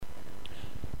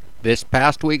This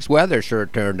past week's weather sure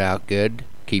turned out good.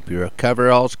 Keep your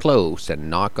coveralls close and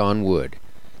knock on wood.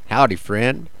 Howdy,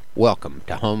 friend. Welcome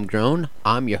to Homegrown.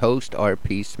 I'm your host,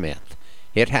 R.P. Smith.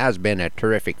 It has been a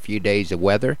terrific few days of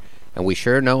weather, and we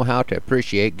sure know how to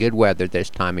appreciate good weather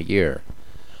this time of year.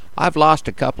 I've lost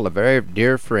a couple of very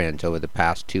dear friends over the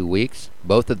past 2 weeks.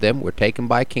 Both of them were taken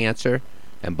by cancer,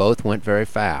 and both went very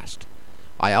fast.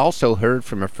 I also heard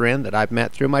from a friend that I've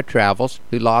met through my travels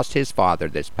who lost his father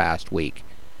this past week.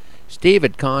 Steve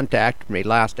had contacted me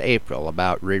last April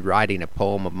about rewriting a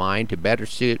poem of mine to better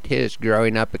suit his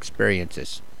growing up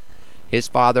experiences. His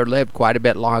father lived quite a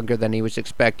bit longer than he was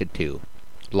expected to,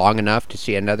 long enough to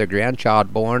see another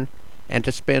grandchild born and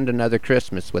to spend another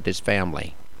Christmas with his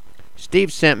family.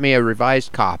 Steve sent me a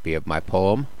revised copy of my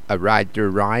poem, A Ride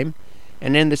Through Rhyme,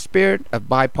 and in the spirit of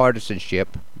bipartisanship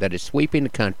that is sweeping the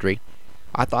country,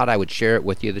 I thought I would share it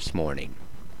with you this morning.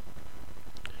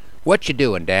 What you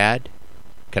doing, Dad?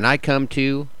 Can I come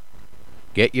too?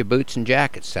 Get your boots and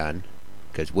jacket, son,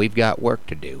 'cause we've got work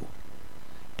to do.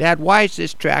 Dad, why is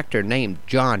this tractor named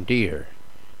John Deere?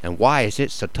 And why is it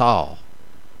so tall?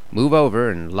 Move over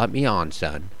and let me on,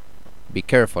 son. Be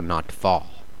careful not to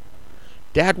fall.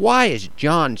 Dad, why is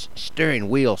John's steering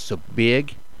wheel so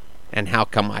big? And how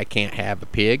come I can't have a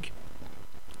pig?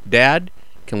 Dad,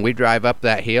 can we drive up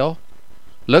that hill?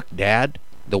 Look, Dad,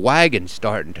 the wagon's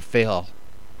starting to fill.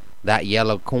 That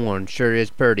yellow corn sure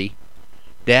is purty.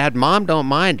 Dad, Mom don't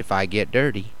mind if I get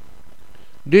dirty.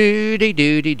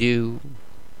 Doody-doody-doo.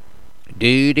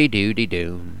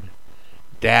 Doody-doody-doon.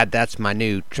 Dad, that's my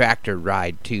new tractor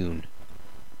ride tune.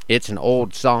 It's an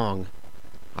old song.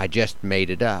 I just made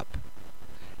it up.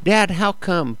 Dad, how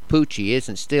come Poochie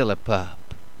isn't still a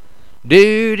pup?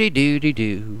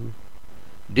 Doody-doody-doo.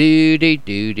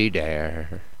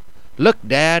 Doody-doody-dare. Look,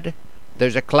 Dad,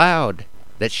 there's a cloud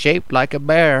that's shaped like a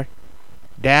bear.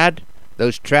 Dad,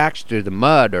 those tracks through the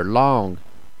mud are long.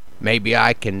 Maybe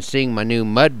I can sing my new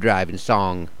mud driving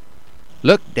song.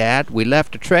 Look, Dad, we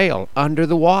left a trail under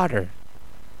the water.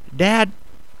 Dad,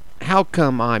 how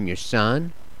come I'm your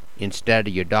son instead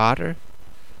of your daughter?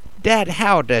 Dad,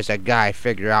 how does a guy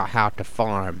figure out how to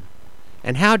farm?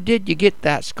 And how did you get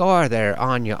that scar there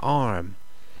on your arm?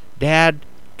 Dad,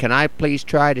 can I please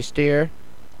try to steer?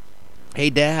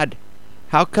 Hey, Dad,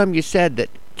 how come you said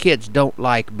that kids don't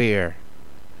like beer?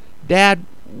 Dad,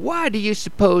 why do you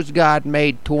suppose God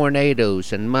made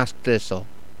tornadoes and musk thistle?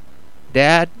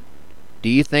 Dad, do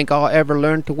you think I'll ever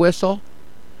learn to whistle?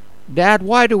 Dad,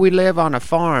 why do we live on a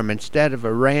farm instead of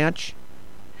a ranch?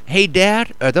 Hey,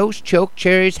 Dad, are those choke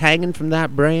cherries hanging from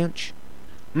that branch?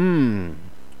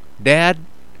 Dad,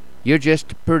 you're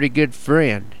just a pretty good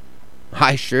friend.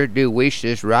 I sure do wish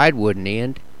this ride wouldn't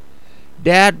end.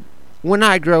 Dad, when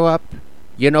I grow up,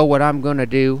 you know what I'm gonna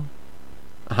do?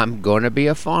 I'm gonna be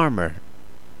a farmer,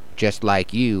 just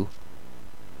like you.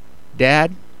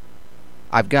 Dad,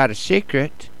 I've got a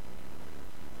secret.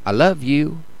 I love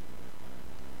you.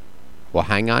 Well,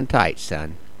 hang on tight,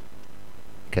 son,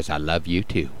 'cause I love you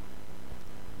too.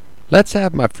 Let's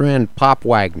have my friend Pop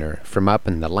Wagner from up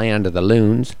in the land of the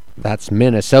loons, that's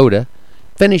Minnesota,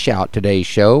 finish out today's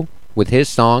show with his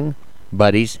song,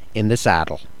 Buddies in the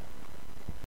Saddle.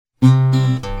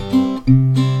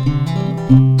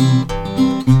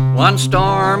 One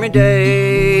stormy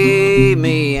day,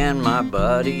 me and my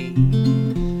buddy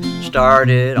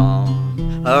started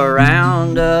on a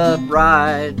roundup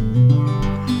ride.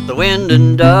 The wind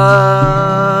and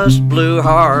dust blew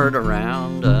hard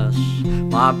around us.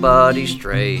 My buddy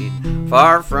strayed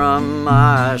far from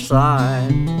my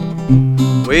side.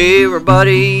 We were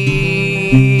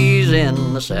buddies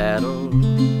in the saddle.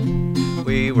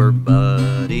 We were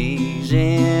buddies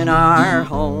in our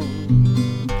home.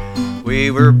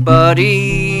 We were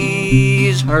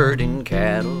buddies herding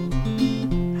cattle.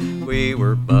 We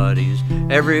were buddies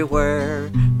everywhere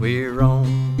we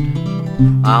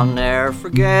roamed. I'll never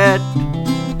forget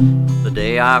the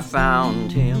day I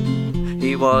found him.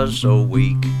 He was so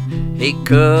weak he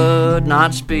could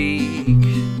not speak.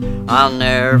 I'll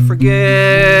never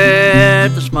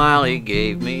forget the smile he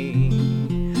gave me.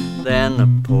 Then the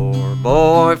poor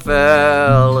boy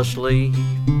fell asleep.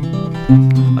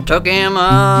 I took him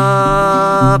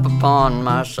up upon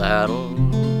my saddle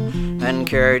and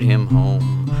carried him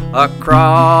home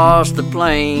across the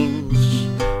plains.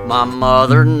 My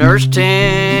mother nursed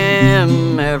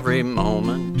him every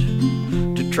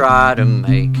moment to try to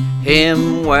make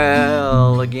him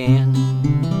well again.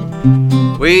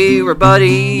 We were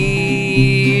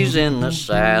buddies in the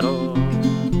saddle.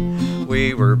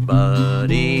 We were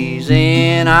buddies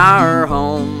in our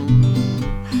home.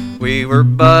 We were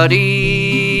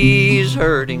buddies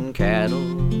herding cattle.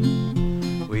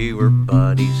 We We were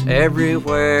buddies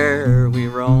everywhere we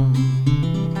roamed.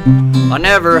 I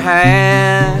never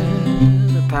had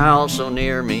a pal so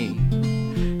near me.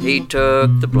 He took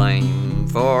the blame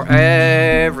for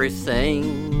everything.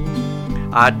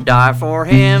 I'd die for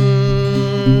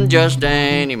him just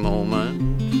any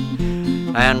moment,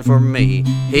 and for me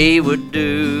he would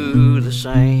do the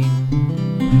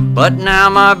same. But now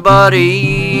my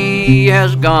buddy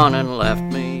has gone and left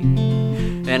me,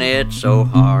 and it's so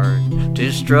hard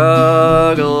to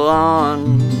struggle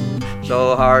on,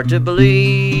 so hard to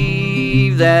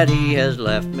believe that he has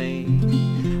left me.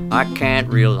 I can't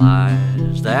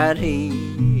realize that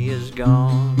he is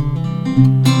gone.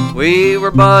 We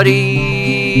were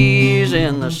buddies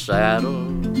in the saddle,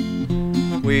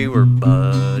 we were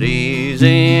buddies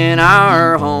in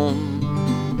our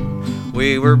home,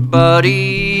 we were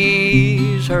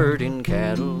buddies herding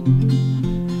cattle,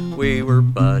 we were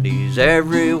buddies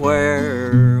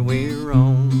everywhere we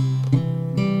roamed.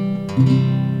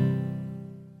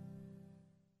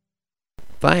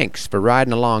 Thanks for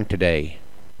riding along today.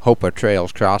 Hope our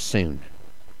trails cross soon.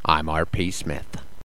 I'm R.P. Smith.